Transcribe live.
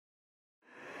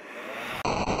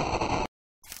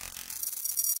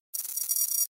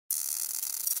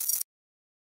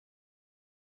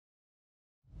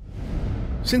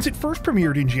Since it first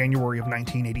premiered in January of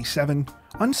 1987,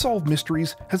 Unsolved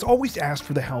Mysteries has always asked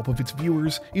for the help of its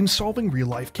viewers in solving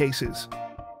real-life cases.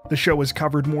 The show has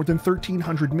covered more than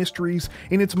 1,300 mysteries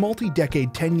in its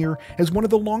multi-decade tenure as one of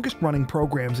the longest-running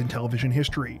programs in television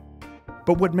history.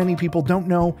 But what many people don't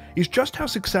know is just how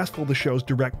successful the show's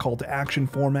direct call-to-action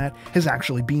format has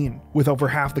actually been, with over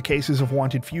half the cases of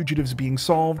wanted fugitives being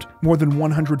solved, more than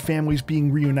 100 families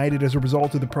being reunited as a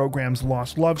result of the program's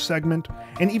Lost Love segment,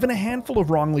 and even a handful of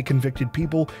wrongly convicted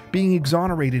people being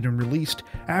exonerated and released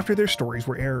after their stories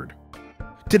were aired.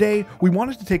 Today, we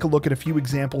wanted to take a look at a few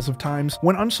examples of times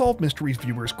when Unsolved Mysteries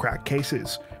viewers crack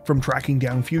cases, from tracking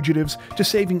down fugitives, to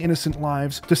saving innocent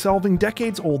lives, to solving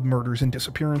decades-old murders and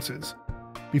disappearances.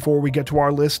 Before we get to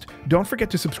our list, don't forget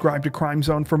to subscribe to Crime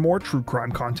Zone for more true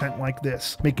crime content like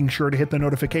this, making sure to hit the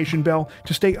notification bell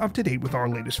to stay up to date with our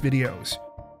latest videos.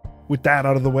 With that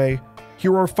out of the way,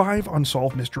 here are 5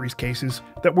 Unsolved Mysteries cases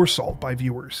that were solved by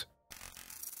viewers.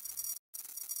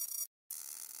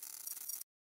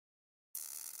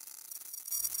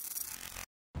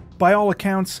 By all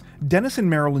accounts, Dennis and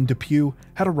Marilyn Depew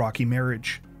had a rocky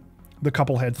marriage. The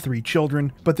couple had 3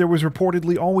 children, but there was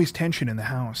reportedly always tension in the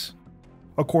house.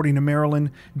 According to Marilyn,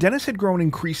 Dennis had grown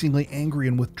increasingly angry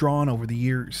and withdrawn over the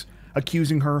years,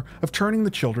 accusing her of turning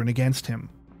the children against him.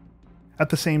 At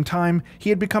the same time, he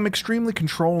had become extremely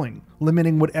controlling,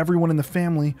 limiting what everyone in the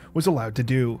family was allowed to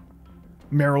do.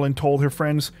 Marilyn told her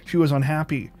friends she was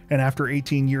unhappy, and after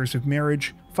 18 years of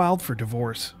marriage, filed for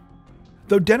divorce.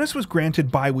 Though Dennis was granted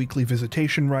bi-weekly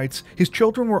visitation rights, his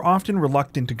children were often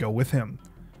reluctant to go with him.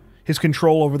 His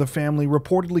control over the family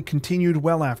reportedly continued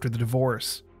well after the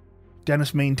divorce.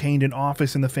 Dennis maintained an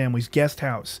office in the family's guest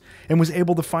house, and was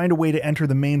able to find a way to enter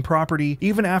the main property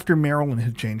even after Marilyn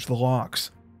had changed the locks.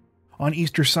 On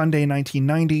Easter Sunday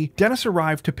 1990, Dennis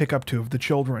arrived to pick up 2 of the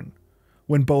children.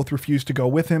 When both refused to go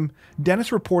with him,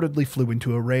 Dennis reportedly flew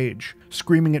into a rage,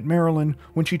 screaming at Marilyn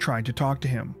when she tried to talk to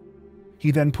him. He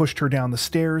then pushed her down the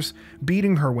stairs,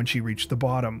 beating her when she reached the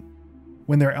bottom.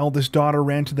 When their eldest daughter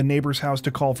ran to the neighbor's house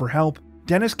to call for help,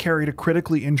 Dennis carried a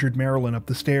critically injured Marilyn up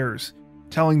the stairs,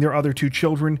 telling their other 2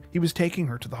 children he was taking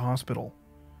her to the hospital.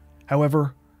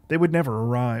 However, they would never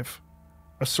arrive.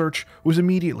 A search was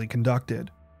immediately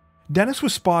conducted. Dennis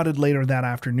was spotted later that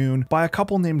afternoon by a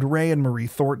couple named Ray and Marie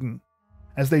Thornton.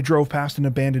 As they drove past an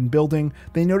abandoned building,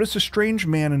 they noticed a strange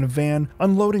man in a van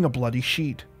unloading a bloody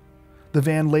sheet. The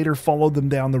van later followed them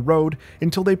down the road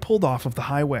until they pulled off of the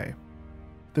highway.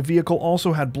 The vehicle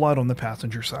also had blood on the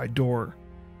passenger side door.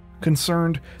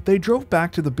 Concerned, they drove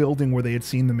back to the building where they had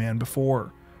seen the man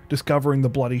before, discovering the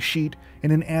bloody sheet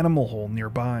in an animal hole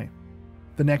nearby.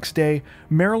 The next day,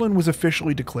 Marilyn was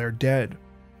officially declared dead,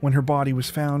 when her body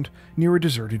was found near a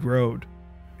deserted road.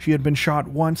 She had been shot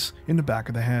once in the back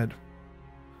of the head.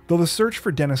 Though the search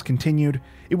for Dennis continued,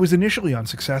 it was initially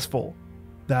unsuccessful.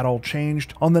 That all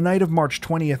changed on the night of March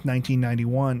 20th,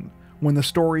 1991, when the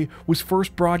story was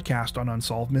first broadcast on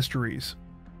Unsolved Mysteries.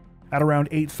 At around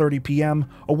 8:30 p.m.,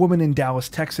 a woman in Dallas,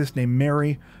 Texas named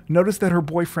Mary noticed that her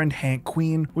boyfriend Hank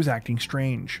Queen was acting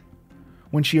strange.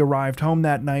 When she arrived home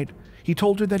that night, he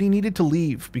told her that he needed to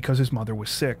leave because his mother was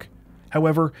sick.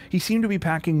 However, he seemed to be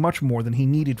packing much more than he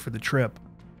needed for the trip.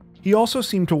 He also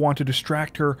seemed to want to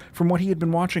distract her from what he had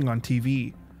been watching on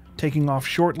TV, taking off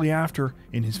shortly after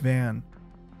in his van.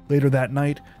 Later that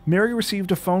night, Mary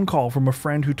received a phone call from a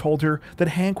friend who told her that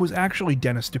Hank was actually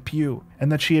Dennis Depew,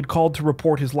 and that she had called to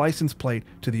report his license plate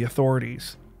to the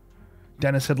authorities.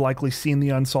 Dennis had likely seen the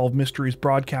Unsolved Mysteries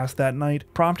broadcast that night,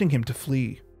 prompting him to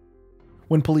flee.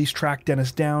 When police tracked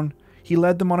Dennis down, he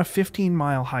led them on a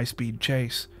 15-mile high-speed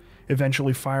chase,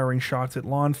 eventually firing shots at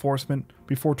law enforcement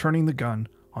before turning the gun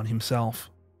on himself.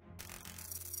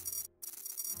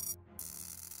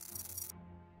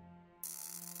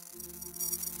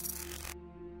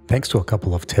 Thanks to a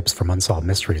couple of tips from Unsolved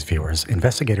Mysteries viewers,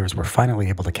 investigators were finally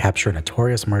able to capture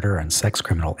notorious murderer and sex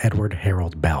criminal Edward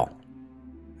Harold Bell.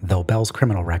 Though Bell's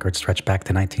criminal record stretched back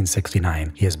to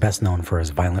 1969, he is best known for his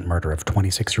violent murder of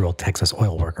 26-year-old Texas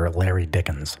oil worker Larry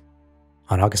Dickens.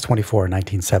 On August 24,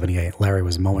 1978, Larry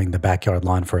was mowing the backyard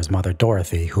lawn for his mother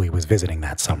Dorothy, who he was visiting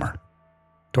that summer.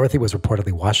 Dorothy was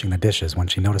reportedly washing the dishes when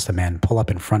she noticed a man pull up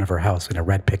in front of her house in a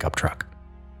red pickup truck.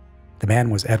 The man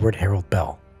was Edward Harold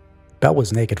Bell. Bell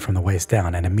was naked from the waist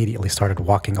down and immediately started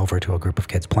walking over to a group of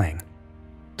kids playing.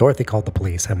 Dorothy called the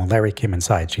police, and when Larry came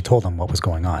inside, she told him what was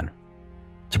going on.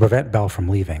 To prevent Bell from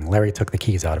leaving, Larry took the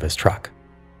keys out of his truck.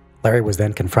 Larry was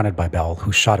then confronted by Bell,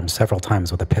 who shot him several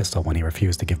times with a pistol when he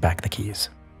refused to give back the keys.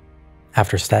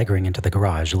 After staggering into the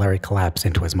garage, Larry collapsed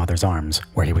into his mother's arms,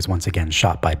 where he was once again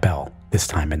shot by Bell, this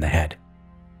time in the head.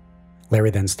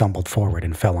 Larry then stumbled forward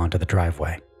and fell onto the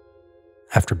driveway.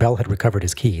 After Bell had recovered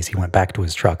his keys, he went back to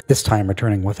his truck, this time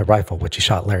returning with a rifle which he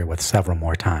shot Larry with several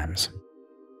more times.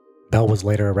 Bell was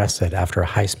later arrested after a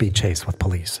high-speed chase with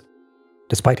police.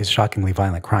 Despite his shockingly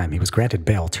violent crime, he was granted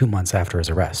bail 2 months after his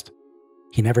arrest.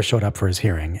 He never showed up for his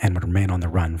hearing and would remain on the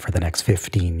run for the next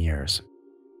 15 years.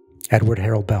 Edward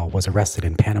Harold Bell was arrested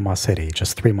in Panama City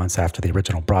just 3 months after the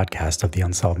original broadcast of the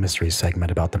Unsolved Mysteries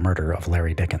segment about the murder of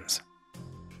Larry Dickens.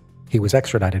 He was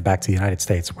extradited back to the United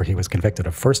States, where he was convicted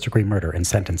of first-degree murder and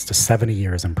sentenced to 70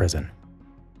 years in prison.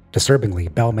 Disturbingly,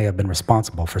 Bell may have been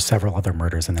responsible for several other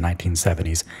murders in the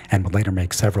 1970s and would later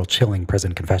make several chilling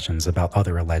prison confessions about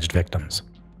other alleged victims.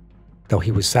 Though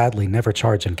he was sadly never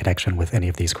charged in connection with any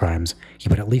of these crimes, he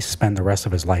would at least spend the rest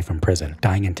of his life in prison,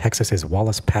 dying in Texas's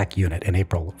Wallace Pack unit in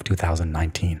April of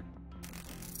 2019.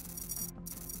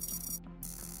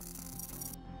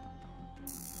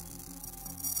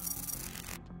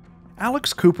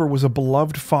 Alex Cooper was a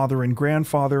beloved father and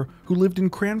grandfather who lived in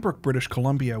Cranbrook, British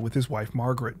Columbia with his wife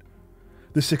Margaret.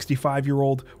 The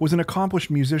 65-year-old was an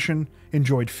accomplished musician,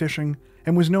 enjoyed fishing,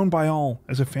 and was known by all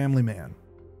as a family man.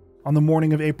 On the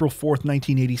morning of April 4,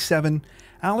 1987,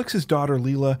 Alex's daughter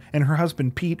Leela and her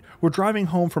husband Pete were driving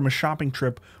home from a shopping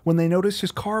trip when they noticed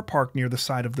his car parked near the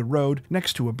side of the road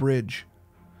next to a bridge.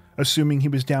 Assuming he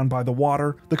was down by the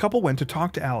water, the couple went to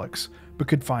talk to Alex, but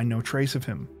could find no trace of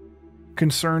him.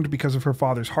 Concerned because of her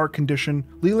father's heart condition,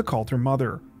 Leela called her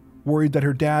mother, worried that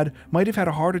her dad might have had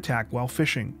a heart attack while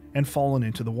fishing and fallen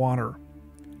into the water.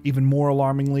 Even more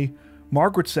alarmingly,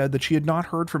 Margaret said that she had not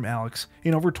heard from Alex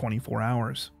in over 24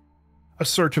 hours. A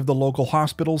search of the local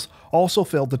hospitals also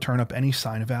failed to turn up any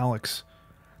sign of Alex.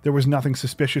 There was nothing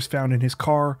suspicious found in his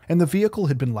car, and the vehicle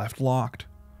had been left locked.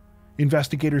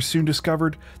 Investigators soon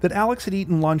discovered that Alex had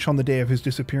eaten lunch on the day of his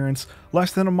disappearance,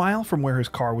 less than a mile from where his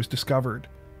car was discovered.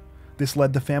 This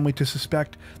led the family to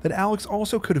suspect that Alex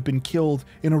also could have been killed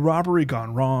in a robbery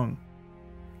gone wrong.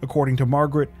 According to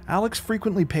Margaret, Alex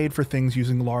frequently paid for things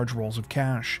using large rolls of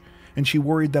cash, and she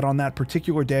worried that on that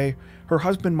particular day, her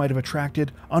husband might have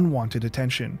attracted unwanted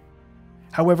attention.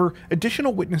 However,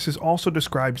 additional witnesses also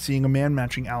described seeing a man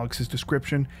matching Alex's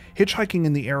description hitchhiking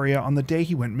in the area on the day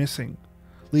he went missing,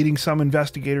 leading some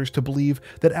investigators to believe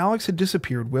that Alex had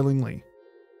disappeared willingly.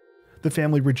 The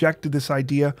family rejected this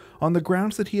idea on the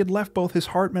grounds that he had left both his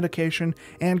heart medication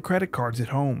and credit cards at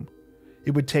home.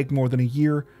 It would take more than a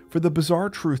year for the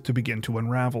bizarre truth to begin to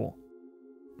unravel.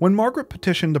 When Margaret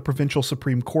petitioned the provincial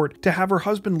Supreme Court to have her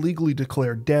husband legally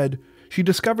declared dead, she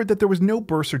discovered that there was no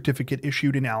birth certificate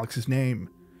issued in Alex's name.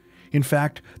 In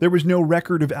fact, there was no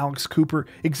record of Alex Cooper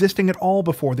existing at all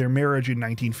before their marriage in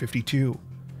 1952.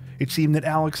 It seemed that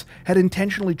Alex had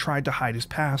intentionally tried to hide his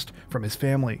past from his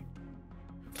family.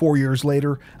 4 years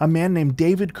later, a man named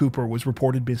David Cooper was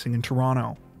reported missing in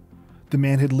Toronto. The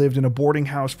man had lived in a boarding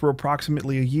house for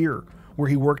approximately a year, where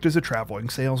he worked as a traveling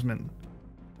salesman.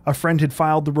 A friend had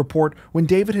filed the report when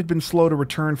David had been slow to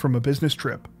return from a business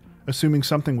trip, assuming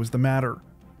something was the matter.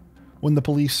 When the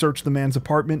police searched the man's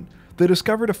apartment, they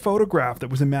discovered a photograph that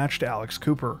was a match to Alex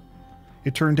Cooper.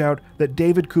 It turned out that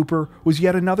David Cooper was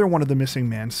yet another one of the missing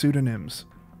man's pseudonyms.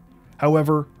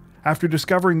 However, after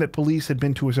discovering that police had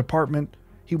been to his apartment,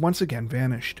 he once again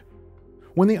vanished.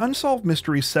 When the Unsolved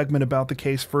Mysteries segment about the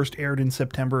case first aired in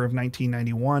September of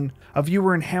 1991, a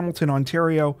viewer in Hamilton,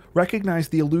 Ontario,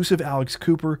 recognized the elusive Alex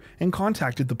Cooper and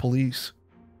contacted the police.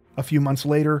 A few months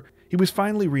later, he was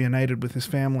finally reunited with his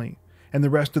family, and the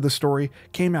rest of the story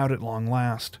came out at long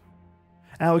last.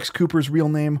 Alex Cooper's real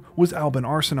name was Albin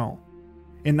Arsenal.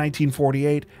 In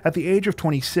 1948, at the age of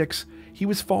 26, he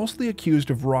was falsely accused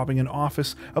of robbing an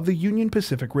office of the Union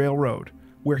Pacific Railroad,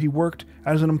 where he worked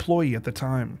as an employee at the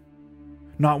time.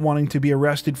 Not wanting to be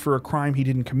arrested for a crime he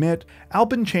didn't commit,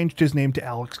 Albin changed his name to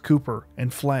Alex Cooper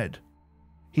and fled.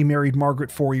 He married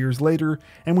Margaret 4 years later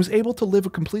and was able to live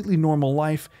a completely normal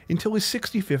life until his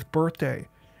 65th birthday,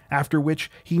 after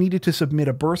which he needed to submit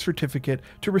a birth certificate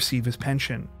to receive his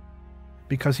pension.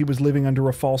 Because he was living under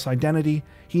a false identity,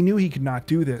 he knew he could not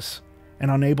do this,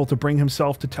 and unable to bring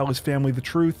himself to tell his family the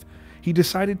truth, he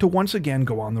decided to once again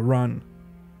go on the run.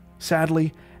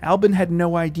 Sadly, Albin had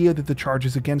no idea that the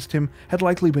charges against him had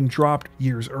likely been dropped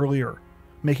years earlier,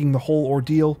 making the whole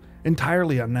ordeal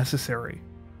entirely unnecessary.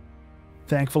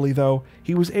 Thankfully, though,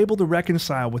 he was able to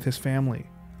reconcile with his family,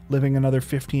 living another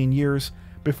 15 years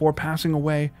before passing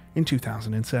away in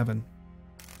 2007.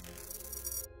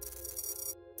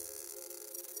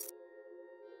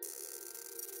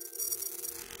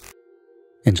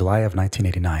 In July of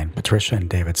 1989, Patricia and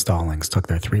David Stallings took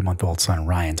their 3-month-old son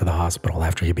Ryan to the hospital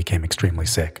after he became extremely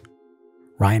sick.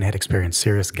 Ryan had experienced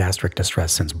serious gastric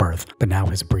distress since birth, but now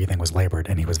his breathing was labored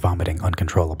and he was vomiting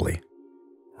uncontrollably.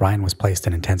 Ryan was placed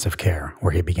in intensive care,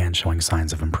 where he began showing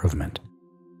signs of improvement.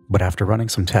 But after running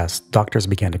some tests, doctors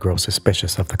began to grow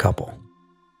suspicious of the couple.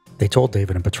 They told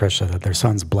David and Patricia that their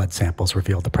son's blood samples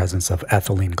revealed the presence of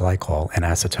ethylene glycol and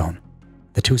acetone.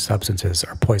 The two substances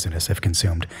are poisonous if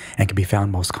consumed and can be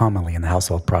found most commonly in the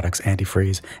household products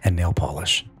antifreeze and nail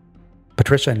polish.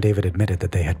 Patricia and David admitted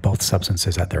that they had both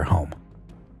substances at their home.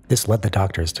 This led the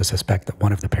doctors to suspect that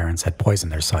one of the parents had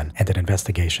poisoned their son, and an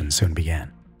investigation soon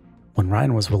began. When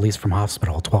Ryan was released from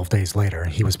hospital 12 days later,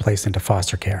 he was placed into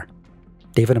foster care.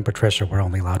 David and Patricia were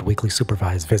only allowed weekly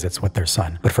supervised visits with their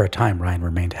son, but for a time Ryan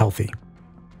remained healthy.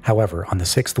 However, on the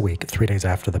 6th week, 3 days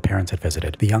after the parents had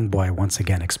visited, the young boy once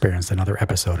again experienced another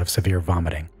episode of severe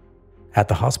vomiting. At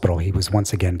the hospital, he was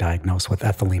once again diagnosed with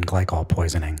ethylene glycol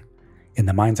poisoning. In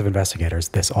the minds of investigators,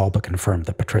 this all but confirmed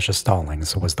that Patricia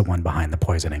Stallings was the one behind the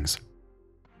poisonings.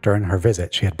 During her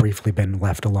visit, she had briefly been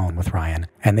left alone with Ryan,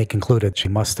 and they concluded she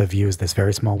must have used this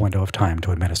very small window of time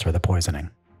to administer the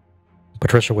poisoning.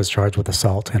 Patricia was charged with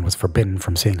assault and was forbidden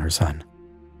from seeing her son.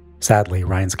 Sadly,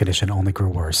 Ryan's condition only grew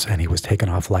worse, and he was taken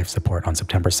off life support on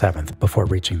September 7th before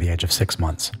reaching the age of 6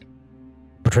 months.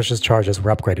 Patricia's charges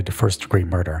were upgraded to first-degree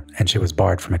murder, and she was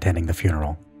barred from attending the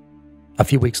funeral. A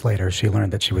few weeks later, she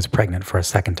learned that she was pregnant for a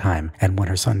second time, and when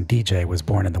her son DJ was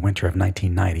born in the winter of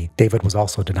 1990, David was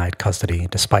also denied custody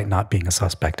despite not being a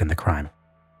suspect in the crime.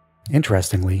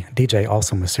 Interestingly, DJ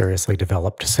also mysteriously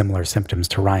developed similar symptoms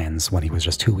to Ryan's when he was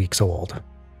just 2 weeks old.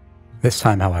 This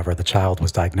time, however, the child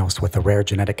was diagnosed with a rare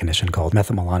genetic condition called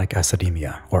methylmalonic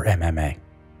acidemia, or MMA.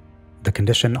 The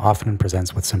condition often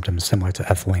presents with symptoms similar to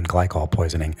ethylene glycol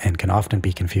poisoning and can often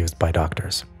be confused by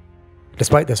doctors.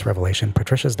 Despite this revelation,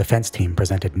 Patricia's defense team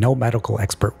presented no medical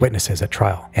expert witnesses at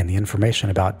trial, and the information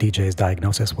about DJ's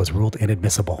diagnosis was ruled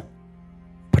inadmissible.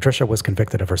 Patricia was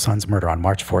convicted of her son's murder on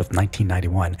March 4,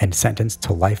 1991, and sentenced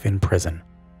to life in prison.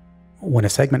 When a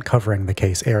segment covering the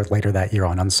case aired later that year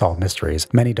on Unsolved Mysteries,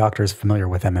 many doctors familiar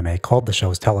with MMA called the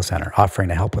show's telecenter, offering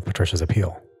to help with Patricia's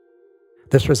appeal.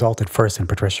 This resulted first in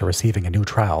Patricia receiving a new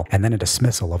trial, and then a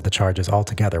dismissal of the charges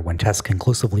altogether when tests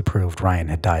conclusively proved Ryan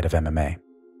had died of MMA.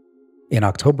 In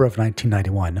October of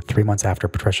 1991, 3 months after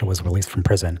Patricia was released from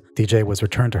prison, DJ was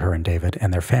returned to her and David,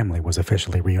 and their family was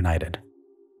officially reunited.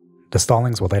 The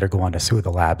Stallings would later go on to sue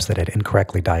the labs that had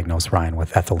incorrectly diagnosed Ryan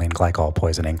with ethylene glycol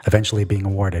poisoning, eventually being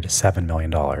awarded $7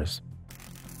 million.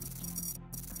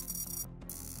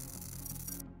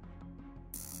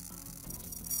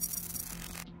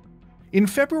 In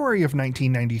February of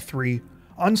 1993,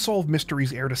 Unsolved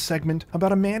Mysteries aired a segment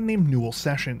about a man named Newell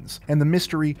Sessions and the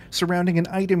mystery surrounding an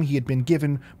item he had been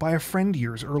given by a friend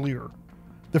years earlier.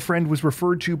 The friend was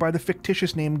referred to by the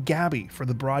fictitious name Gabby for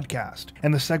the broadcast,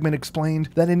 and the segment explained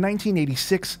that in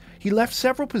 1986 he left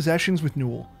several possessions with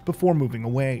Newell before moving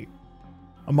away.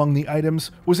 Among the items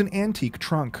was an antique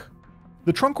trunk.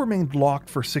 The trunk remained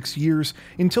locked for 6 years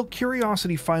until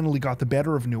curiosity finally got the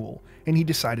better of Newell and he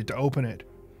decided to open it.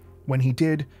 When he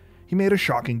did, he made a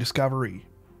shocking discovery.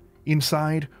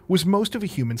 Inside was most of a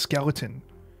human skeleton.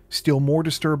 Still more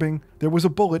disturbing, there was a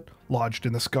bullet lodged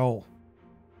in the skull.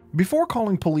 Before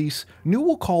calling police,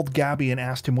 Newell called Gabby and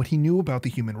asked him what he knew about the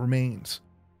human remains.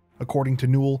 According to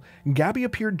Newell, Gabby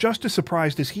appeared just as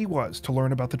surprised as he was to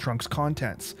learn about the trunk's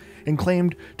contents, and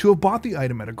claimed to have bought the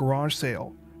item at a garage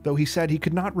sale, though he said he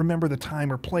could not remember the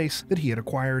time or place that he had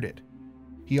acquired it.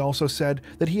 He also said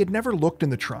that he had never looked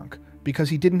in the trunk because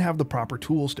he didn't have the proper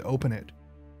tools to open it.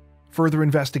 Further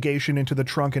investigation into the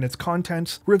trunk and its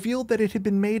contents revealed that it had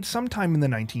been made sometime in the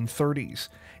 1930s,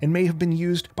 and may have been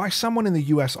used by someone in the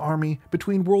US Army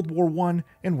between World War I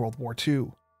and World War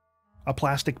II. A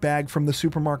plastic bag from the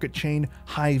supermarket chain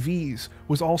Hy-Vee's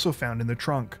was also found in the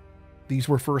trunk. These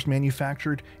were first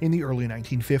manufactured in the early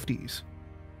 1950s.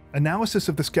 Analysis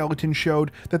of the skeleton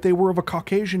showed that they were of a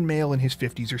Caucasian male in his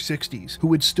 50s or 60s,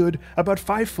 who had stood about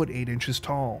 5 foot 8 inches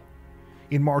tall.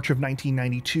 In March of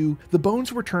 1992, the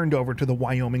bones were turned over to the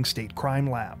Wyoming State Crime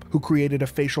Lab, who created a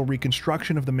facial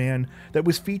reconstruction of the man that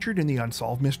was featured in the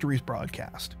Unsolved Mysteries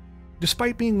broadcast.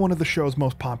 Despite being one of the show's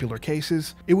most popular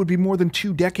cases, it would be more than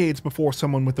 2 decades before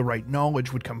someone with the right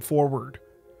knowledge would come forward.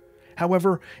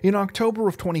 However, in October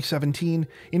of 2017,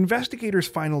 investigators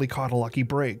finally caught a lucky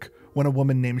break when a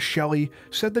woman named Shelley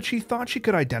said that she thought she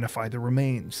could identify the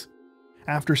remains.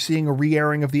 After seeing a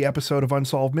re-airing of the episode of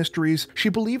Unsolved Mysteries, she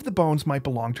believed the bones might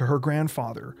belong to her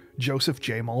grandfather, Joseph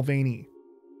J. Mulvaney.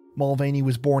 Mulvaney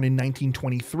was born in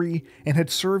 1923 and had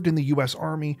served in the US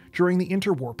Army during the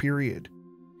interwar period.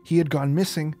 He had gone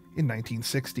missing in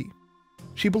 1960.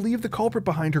 She believed the culprit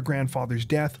behind her grandfather's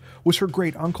death was her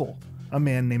great-uncle, a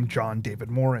man named John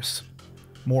David Morris.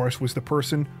 Morris was the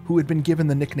person who had been given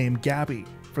the nickname Gabby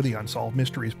for the Unsolved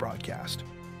Mysteries broadcast.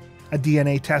 A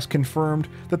DNA test confirmed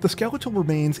that the skeletal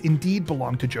remains indeed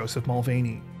belonged to Joseph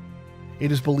Mulvaney.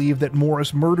 It is believed that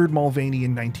Morris murdered Mulvaney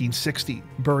in 1960,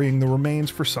 burying the remains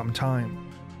for some time.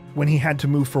 When he had to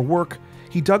move for work,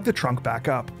 he dug the trunk back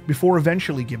up, before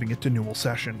eventually giving it to Newell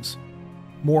Sessions.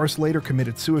 Morris later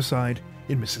committed suicide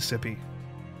in Mississippi.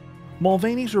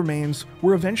 Mulvaney's remains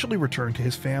were eventually returned to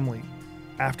his family,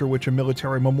 after which a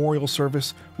military memorial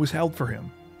service was held for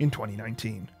him in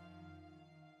 2019.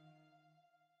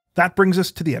 That brings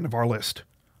us to the end of our list.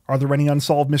 Are there any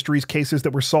Unsolved Mysteries cases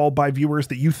that were solved by viewers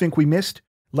that you think we missed?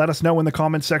 Let us know in the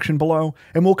comments section below,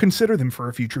 and we'll consider them for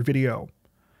a future video.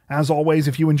 As always,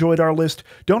 if you enjoyed our list,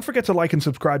 don't forget to like and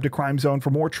subscribe to Crime Zone for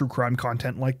more true crime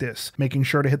content like this, making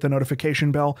sure to hit the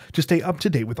notification bell to stay up to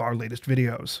date with our latest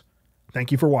videos.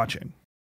 Thank you for watching.